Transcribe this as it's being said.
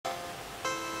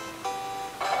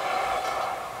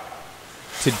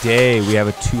Today we have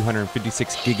a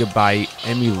 256 gigabyte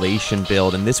emulation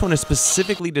build, and this one is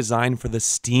specifically designed for the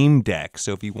Steam Deck.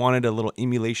 So if you wanted a little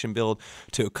emulation build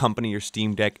to accompany your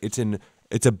Steam Deck, it's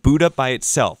a boot up by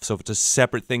itself. So if it's a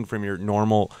separate thing from your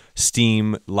normal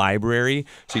Steam library,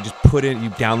 so you just put it, you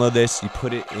download this, you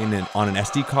put it in on an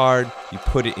SD card, you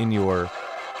put it in your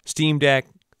Steam Deck,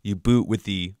 you boot with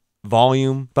the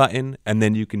volume button, and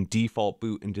then you can default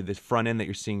boot into this front end that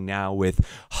you're seeing now with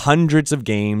hundreds of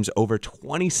games, over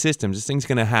 20 systems. This thing's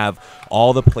gonna have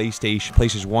all the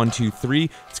PlayStation 1, 2, 3.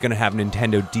 It's gonna have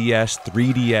Nintendo DS,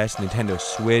 3DS, Nintendo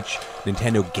Switch,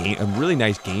 a really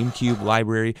nice GameCube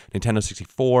library, Nintendo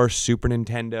 64, Super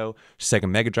Nintendo, Sega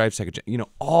Mega Drive,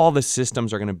 all the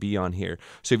systems are gonna be on here.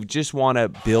 So if you just wanna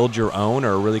build your own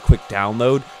or a really quick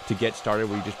download to get started,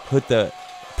 where you just put the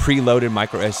preloaded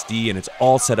micro SD and it's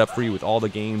all set up for you with all the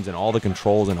games and all the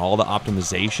controls and all the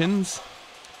optimizations,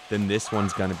 then this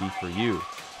one's gonna be for you.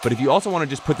 But if you also want to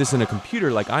just put this in a computer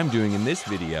like I'm doing in this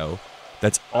video,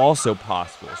 that's also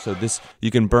possible. So you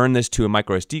can burn this to a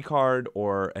micro SD card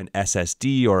or an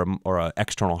SSD or an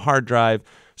external hard drive,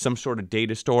 some sort of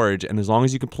data storage, and as long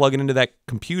as you can plug it into that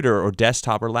computer or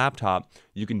desktop or laptop,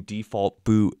 you can default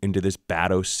boot into this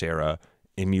Batocera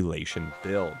emulation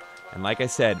build. And like I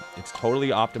said, it's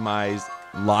totally optimized,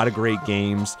 a lot of great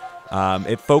games.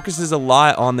 It focuses a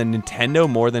lot on the Nintendo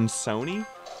more than Sony,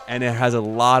 and it has a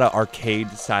lot of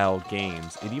arcade-style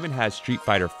games. It even has Street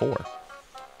Fighter 4.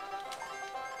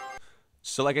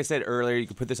 So like I said earlier, you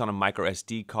can put this on a micro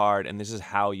SD card, and this is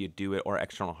how you do it, or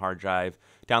external hard drive.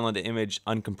 Download the image,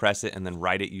 uncompress it, and then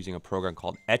write it using a program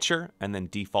called Etcher, and then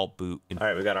default boot. All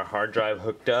right, we got our hard drive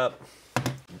hooked up.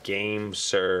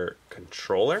 Gamecube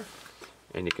controller.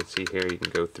 And you can see here, you can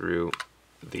go through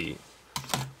the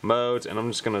modes, and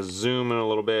I'm just gonna zoom in a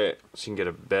little bit so you can get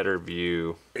a better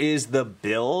view. Is the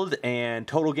build, and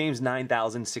total games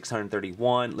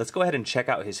 9,631. Let's go ahead and check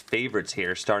out his favorites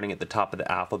here, starting at the top of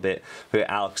the alphabet. We got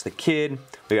Alex the Kid,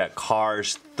 we got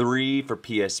Cars 3 for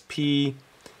PSP,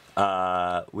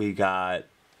 we got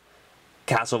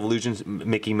Castle of Illusions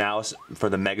Mickey Mouse for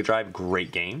the Mega Drive,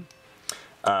 great game.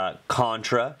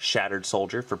 Contra Shattered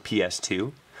Soldier for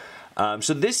PS2.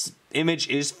 So this image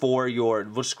is for we'll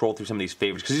just scroll through some of these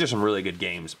favorites because these are some really good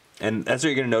games. And that's what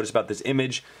you're going to notice about this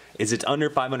image is it's under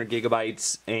 500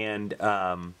 gigabytes, and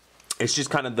it's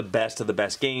just kind of the best of the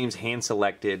best games, hand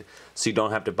selected, so you don't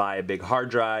have to buy a big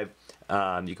hard drive.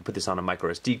 You can put this on a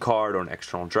micro SD card or an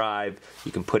external drive.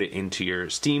 You can put it into your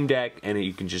Steam Deck and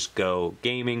you can just go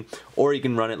gaming, or you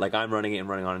can run it like I'm running it and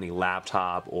running on any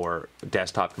laptop or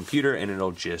desktop computer, and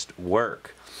it'll just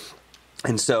work.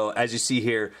 And so, as you see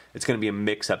here, it's going to be a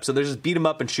mix-up. So there's just beat 'em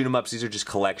up and shoot 'em ups. These are just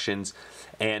collections.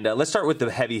 And let's start with the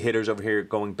heavy hitters over here,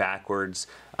 going backwards.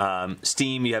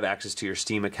 Steam, you have access to your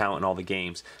Steam account and all the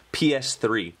games.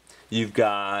 PS3, you've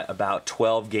got about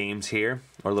 12 games here,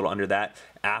 or a little under that.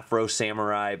 Afro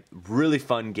Samurai, really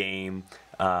fun game.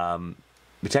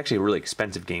 It's actually a really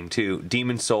expensive game, too.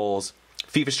 Demon Souls,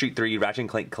 FIFA Street 3, Ratchet &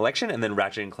 Clank Collection, and then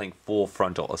Ratchet & Clank Full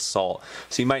Frontal Assault.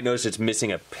 So you might notice it's missing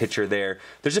a picture there.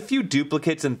 There's a few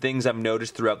duplicates and things I've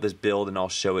noticed throughout this build, and I'll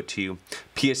show it to you.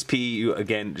 PSP,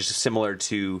 again, just similar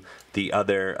to the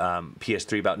other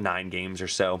PS3, about 9 games or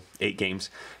so, 8 games.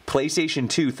 PlayStation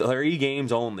 2, 30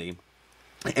 games only.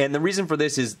 And the reason for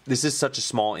this is such a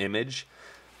small image.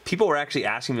 People were actually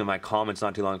asking me in my comments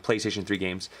not too long, PlayStation 3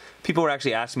 games, people were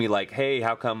actually asking me like, hey,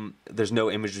 how come there's no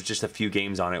image with just a few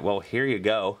games on it? Well, here you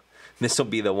go. This will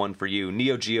be the one for you.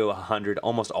 Neo Geo 100,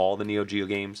 almost all the Neo Geo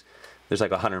games. There's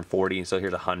like 140, so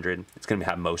here's 100. It's going to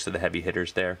have most of the heavy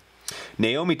hitters there.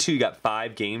 Noami 2, you got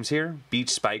 5 games here.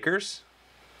 Beach Spikers.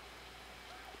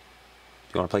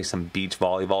 Do you want to play some beach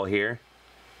volleyball here?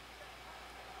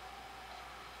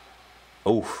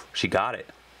 Oh, she got it.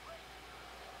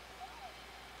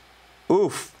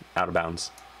 Oof, out of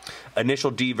bounds.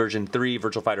 Initial D version 3,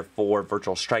 Virtual Fighter 4,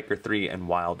 Virtual Striker 3, and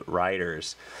Wild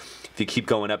Riders. If you keep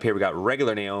going up here, we got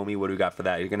regular Noami. What do we got for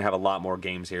that? You're going to have a lot more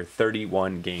games here,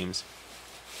 31 games.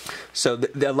 So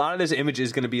a lot of this image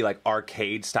is going to be like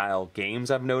arcade-style games,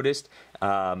 I've noticed,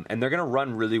 and they're going to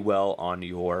run really well on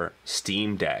your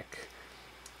Steam Deck.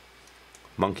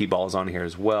 Monkey Ball's on here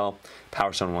as well.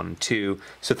 Power Stone 1 and 2.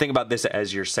 So think about this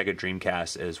as your Sega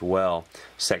Dreamcast as well.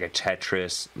 Sega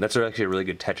Tetris. That's actually a really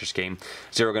good Tetris game.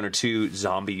 Zero Gunner 2,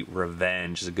 Zombie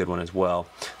Revenge is a good one as well.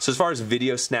 So as far as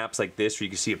video snaps like this, where you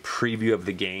can see a preview of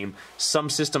the game, some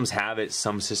systems have it,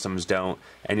 some systems don't,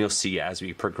 and you'll see as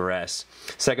we progress.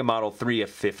 Sega Model 3 of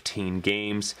 15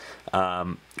 games.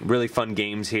 Really fun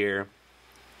games here.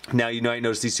 Now, you might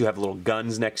notice these two have little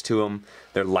guns next to them.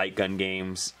 They're light gun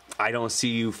games. I don't see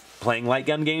you playing light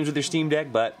gun games with your Steam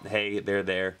Deck, but hey, they're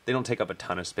there. They don't take up a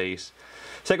ton of space.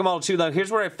 Sega Model 2, though, here's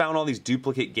where I found all these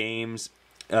duplicate games.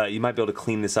 You might be able to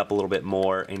clean this up a little bit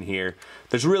more in here.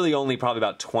 There's really only probably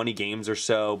about 20 games or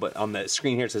so, but on the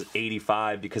screen here it says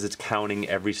 85 because it's counting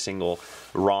every single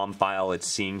ROM file it's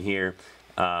seeing here.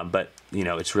 But, you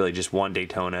know, it's really just one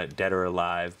Daytona, Dead or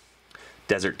Alive,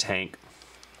 Desert Tank,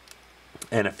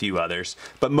 and a few others.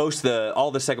 But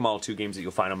all the Sega Model 2 games that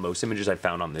you'll find on most images I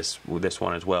found on this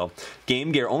one as well.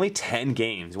 Game Gear, only 10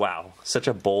 games. Wow, such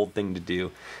a bold thing to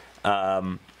do.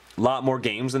 Lot more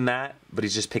games than that, but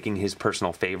he's just picking his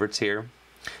personal favorites here.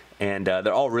 And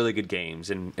they're all really good games.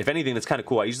 And if anything, that's kind of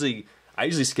cool. I usually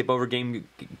skip over Game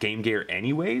Gear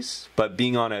anyways, but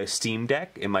being on a Steam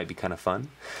Deck, it might be kind of fun.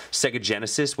 Sega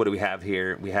Genesis, what do we have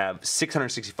here? We have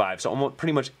 665, so almost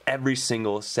pretty much every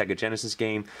single Sega Genesis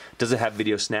game. Does it have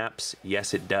video snaps?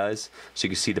 Yes, it does. So you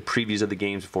can see the previews of the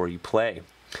games before you play.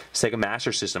 Sega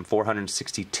Master System,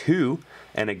 462,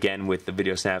 and again with the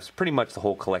video snaps, pretty much the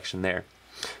whole collection there.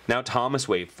 Now Thomas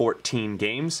Wave, 14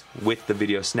 games with the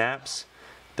video snaps.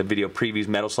 The video previews,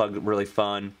 Metal Slug, really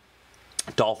fun.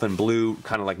 Dolphin Blue,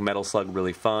 kind of like Metal Slug,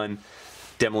 really fun.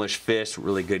 Demolish Fist,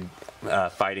 really good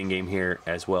fighting game here,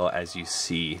 as well as you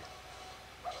see.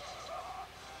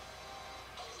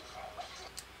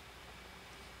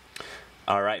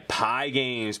 All right, Pi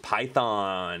games,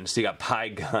 Python. So you got Pi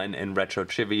Gun and Retro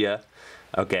Trivia.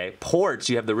 Okay, ports,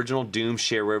 you have the original Doom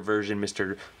shareware version,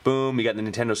 Mr. Boom. You got the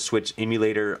Nintendo Switch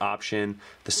emulator option,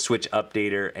 the Switch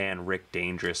updater, and Rick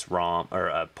Dangerous ROM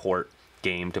or port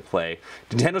game to play.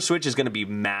 Nintendo Switch is going to be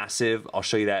massive. I'll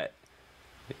show you that.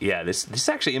 Yeah, this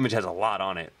actually image has a lot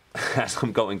on it as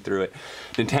I'm going through it.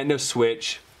 Nintendo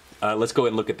Switch, let's go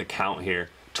and look at the count here.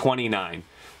 29.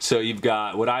 So you've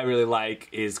got, what I really like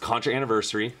is Contra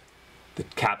Anniversary, the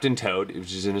Captain Toad,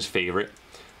 which is in his favorite.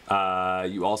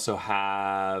 You also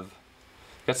have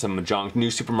got some Mahjong, New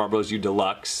Super Mario Bros. U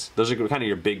Deluxe. Those are kind of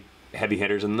your big heavy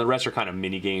hitters, and the rest are kind of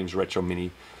mini games, retro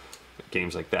mini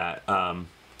games like that.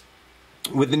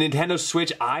 With the Nintendo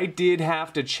Switch, I did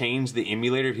have to change the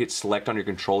emulator. If you hit select on your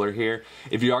controller here,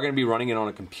 if you are going to be running it on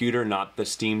a computer, not the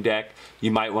Steam Deck, you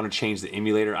might want to change the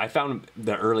emulator. I found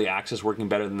the early access working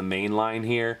better than the main line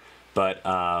here, but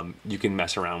you can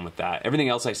mess around with that. Everything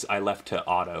else I left to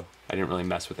auto. I didn't really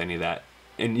mess with any of that,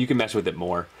 and you can mess with it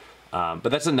more. But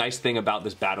that's a nice thing about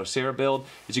this Battle Sarah build,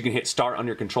 is you can hit start on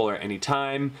your controller at any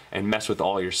time and mess with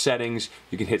all your settings.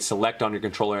 You can hit select on your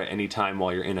controller at any time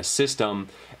while you're in a system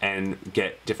and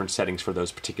get different settings for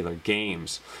those particular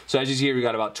games. So as you see here, we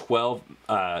got about 12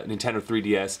 Nintendo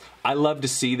 3DS. I love to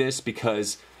see this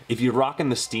because if you're rocking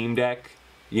the Steam Deck,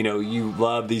 you know, you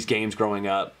love these games growing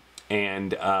up,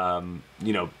 and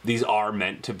you know, these are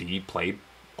meant to be played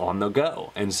on the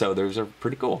go, and so those are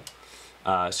pretty cool.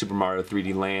 Super Mario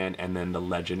 3D Land, and then The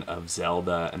Legend of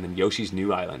Zelda, and then Yoshi's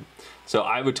New Island. So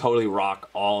I would totally rock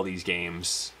all these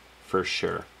games for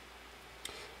sure.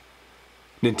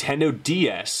 Nintendo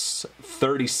DS,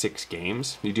 36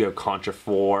 games. You do have Contra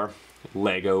 4,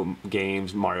 Lego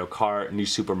games, Mario Kart, New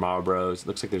Super Mario Bros.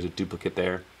 Looks like there's a duplicate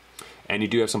there. And you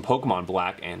do have some Pokemon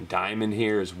Black and Diamond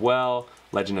here as well.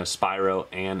 Legend of Spyro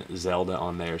and Zelda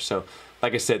on there. So,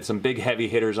 like I said, some big heavy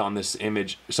hitters on this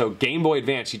image. So Game Boy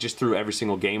Advance, he just threw every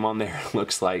single game on there,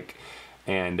 looks like.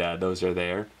 And those are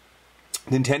there.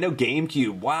 Nintendo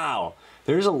GameCube, wow.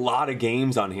 There's a lot of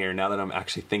games on here now that I'm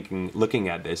actually looking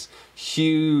at this.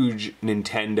 Huge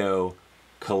Nintendo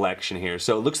collection here.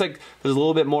 So it looks like there's a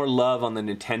little bit more love on the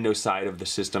Nintendo side of the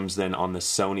systems than on the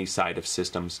Sony side of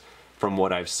systems from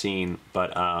what I've seen.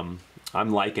 But I'm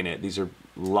liking it. These are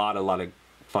a lot of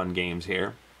fun games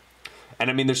here. And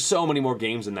I mean, there's so many more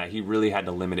games than that. He really had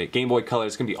to limit it. Game Boy Color,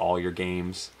 it's going to be all your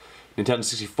games. Nintendo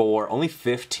 64, only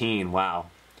 15. Wow.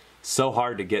 So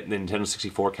hard to get the Nintendo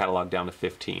 64 catalog down to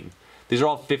 15. These are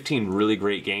all 15 really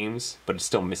great games, but it's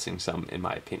still missing some, in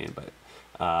my opinion.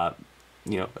 But,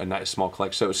 you know, a nice small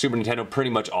collection. So Super Nintendo, pretty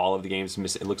much all of the games,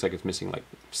 it looks like it's missing like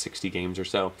 60 games or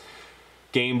so.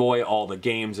 Game Boy, all the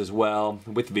games as well,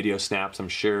 with video snaps, I'm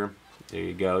sure. There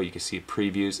you go, you can see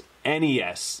previews.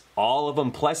 NES, all of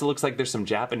them, plus it looks like there's some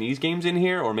Japanese games in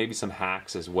here, or maybe some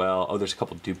hacks as well. Oh, there's a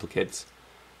couple duplicates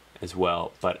as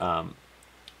well, but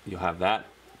you'll have that.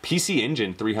 PC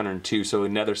Engine 302, so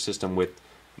another system with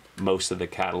most of the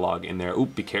catalog in there.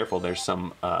 Oop, be careful, there's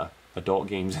some adult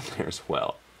games in there as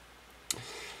well.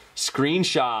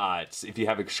 Screenshots, if you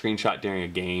have a screenshot during a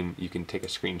game, you can take a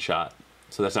screenshot.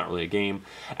 So that's not really a game.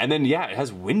 And then, yeah, it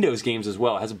has Windows games as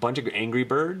well. It has a bunch of Angry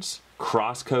Birds,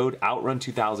 Crosscode, Outrun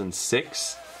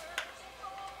 2006,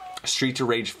 Streets of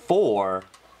Rage 4,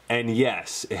 and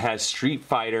yes, it has Street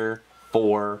Fighter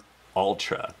 4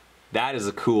 Ultra. That is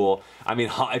a cool, I mean,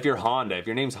 if you're Honda, if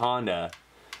your name's Honda,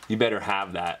 you better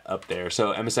have that up there.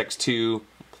 So MSX2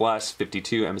 plus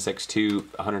 52,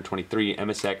 MSX2 123,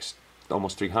 MSX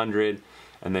almost 300,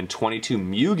 and then 22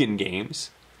 Mugen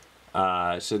games.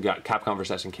 So we got Capcom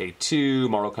vs. SNK 2,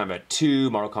 Mortal Kombat 2,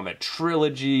 Mortal Kombat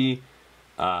Trilogy.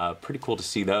 Pretty cool to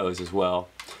see those as well.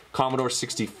 Commodore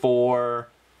 64,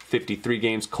 53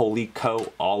 games,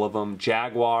 Coleco, all of them.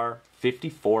 Jaguar,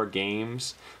 54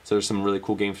 games. So there's some really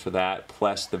cool games for that,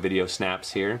 plus the video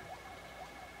snaps here.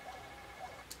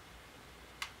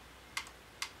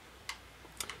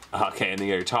 Okay, and then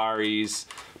you got Ataris,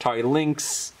 Atari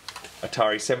Lynx,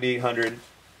 Atari 7800,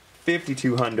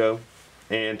 52 hundo,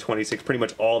 and 26, pretty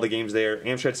much all the games there.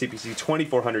 Amstrad CPC,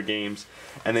 2400 games,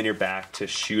 and then you're back to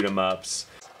shoot 'em ups.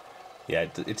 Yeah,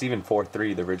 it's even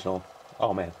 4.3, the original.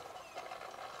 Oh man.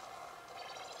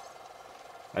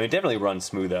 I mean, it definitely runs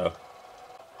smooth though.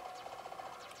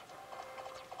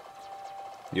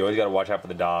 You always gotta watch out for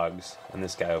the dogs, and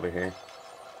this guy over here.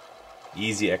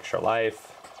 Easy Extra Life.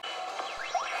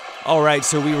 Alright,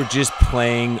 so we were just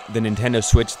playing the Nintendo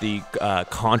Switch, the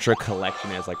Contra collection.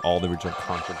 It has like all the original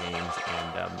Contra games,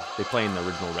 and they play in the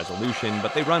original resolution,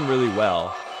 but they run really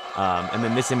well. And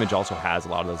then this image also has a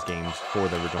lot of those games for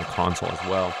the original console as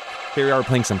well. Here we are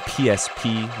playing some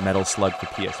PSP, Metal Slug for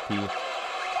PSP.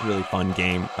 Really fun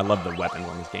game. I love the weapons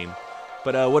on this game.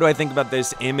 But what do I think about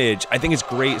this image? I think it's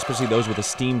great, especially those with a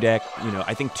Steam Deck. You know,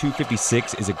 I think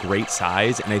 256 is a great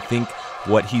size, and I think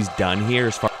what he's done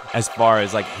here as far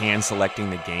as like hand selecting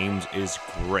the games is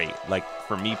great. Like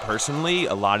for me personally,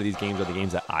 a lot of these games are the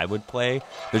games that I would play.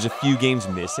 There's a few games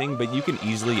missing, but you can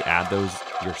easily add those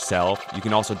yourself. You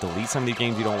can also delete some of these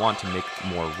games you don't want to make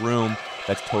more room.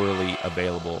 That's totally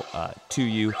available to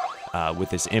you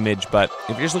with this image. But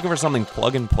if you're just looking for something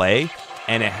plug and play,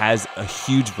 and it has a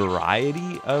huge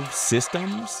variety of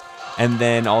systems, and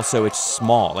then also it's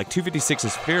small. Like 256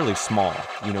 is fairly small.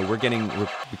 You know, we're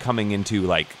coming into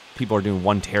like people are doing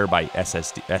 1 terabyte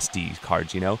SD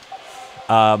cards. You know,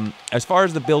 as far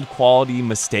as the build quality,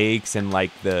 mistakes, and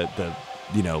like the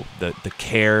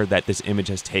care that this image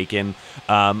has taken,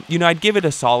 you know, I'd give it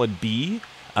a solid B.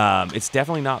 It's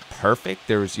definitely not perfect.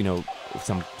 There's, you know,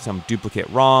 some duplicate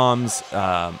ROMs.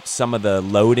 Some of the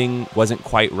loading wasn't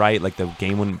quite right, like the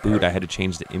game wouldn't boot. I had to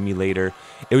change the emulator.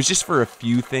 It was just for a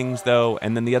few things though.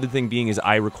 And then the other thing being is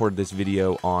I recorded this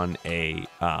video on a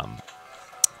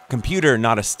computer,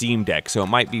 not a Steam Deck, so it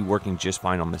might be working just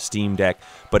fine on the Steam Deck,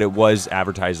 but it was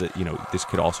advertised that, you know, this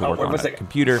could also work on a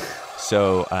computer,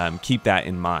 so keep that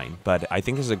in mind. But I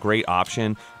think this is a great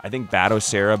option. I think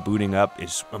Batocera booting up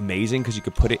is amazing because you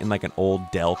could put it in like an old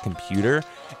Dell computer,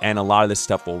 and a lot of this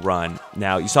stuff will run.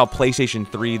 Now, you saw PlayStation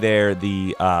 3 there,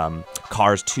 the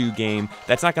Cars 2 game.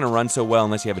 That's not going to run so well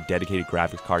unless you have a dedicated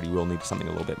graphics card. You will need something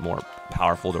a little bit more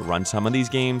powerful to run some of these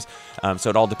games. So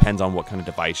it all depends on what kind of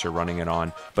device you're running it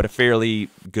on. But a fairly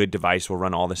good device will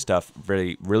run all this stuff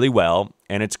really, really well.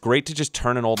 And it's great to just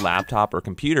turn an old laptop or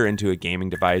computer into a gaming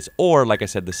device, or like I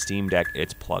said, the Steam Deck,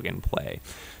 it's plug and play.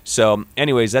 So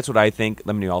anyways, that's what I think.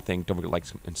 Let me know what y'all think. Don't forget to like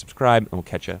and subscribe, and we'll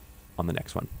catch you on the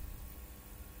next one.